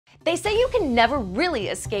They say you can never really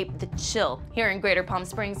escape the chill here in Greater Palm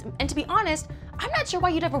Springs, and to be honest, I'm not sure why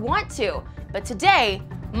you'd ever want to. But today,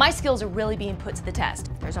 my skills are really being put to the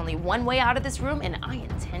test. There's only one way out of this room, and I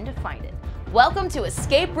intend to find it. Welcome to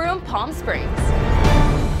Escape Room Palm Springs.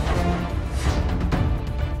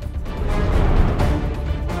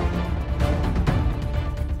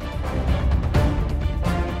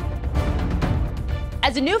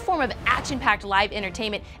 As a new form of action-packed live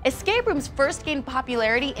entertainment, escape rooms first gained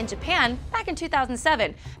popularity in Japan back in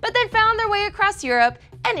 2007, but then found their way across Europe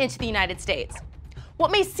and into the United States.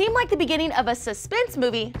 What may seem like the beginning of a suspense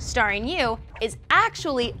movie starring you is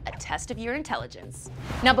actually a test of your intelligence.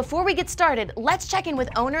 Now, before we get started, let's check in with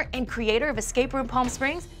owner and creator of Escape Room Palm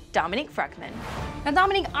Springs, Dominique Freckman. Now,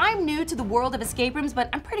 Dominique, I'm new to the world of escape rooms, but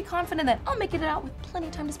I'm pretty confident that I'll make it out with plenty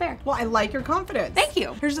of time to spare. Well, I like your confidence. Thank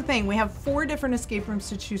you. Here's the thing, we have 4 different escape rooms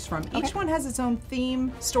to choose from. Each one has its own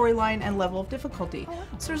theme, storyline, and level of difficulty. Oh, wow.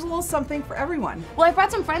 So there's a little something for everyone. Well, I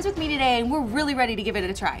brought some friends with me today, and we're really ready to give it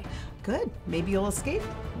a try. Good. Maybe you'll escape,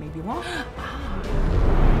 maybe you won't.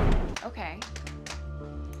 Okay.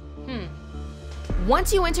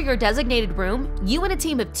 Once you enter your designated room, you and a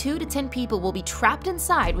team of 2 to 10 people will be trapped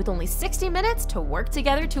inside with only 60 minutes to work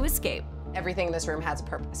together to escape. Everything in this room has a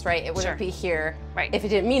purpose, right? It wouldn't Sure. be here Right. if it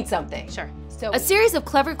didn't mean something. Sure. So A series of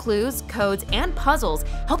clever clues, codes, and puzzles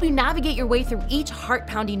help you navigate your way through each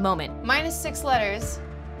heart-pounding moment. Minus 6 letters.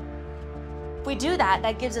 If we do that,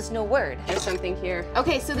 that gives us no word. there's something here.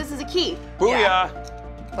 Okay, so this is a key. Booyah!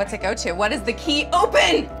 What's it go to? What is the key?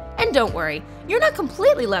 Open! And don't worry, you're not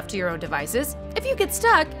completely left to your own devices. If you get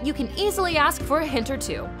stuck, you can easily ask for a hint or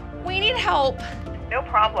two. We need help. No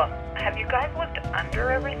problem. Have you guys looked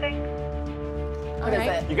under everything? What is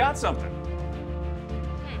Alright. it? You got something.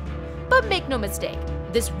 But make no mistake,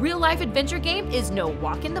 this real-life adventure game is no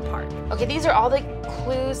walk in the park. Okay, these are all the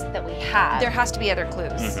clues that we have. There has to be other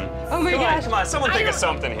clues. Oh my gosh. Come on, someone think of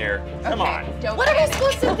something here. Come on. Don't What are we panic.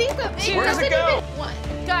 supposed to think of? Where does it go?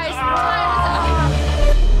 Guys, time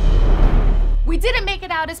is up. We didn't make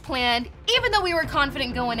it out as planned, even though we were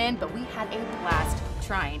confident going in, but we had a blast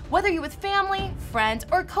trying. Whether you're with family, friends,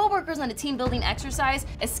 or coworkers on a team building exercise,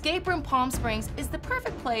 Escape Room Palm Springs is the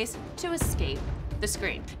perfect place to escape the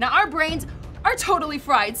screen. Now, our brains are totally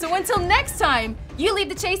fried, so until next time, you leave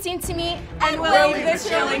the chasing to me, and we'll leave the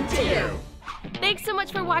chilling to you. Thanks so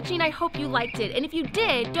much for watching. I hope you liked it. And if you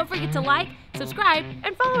did, don't forget to like, subscribe,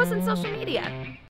 and follow us on social media.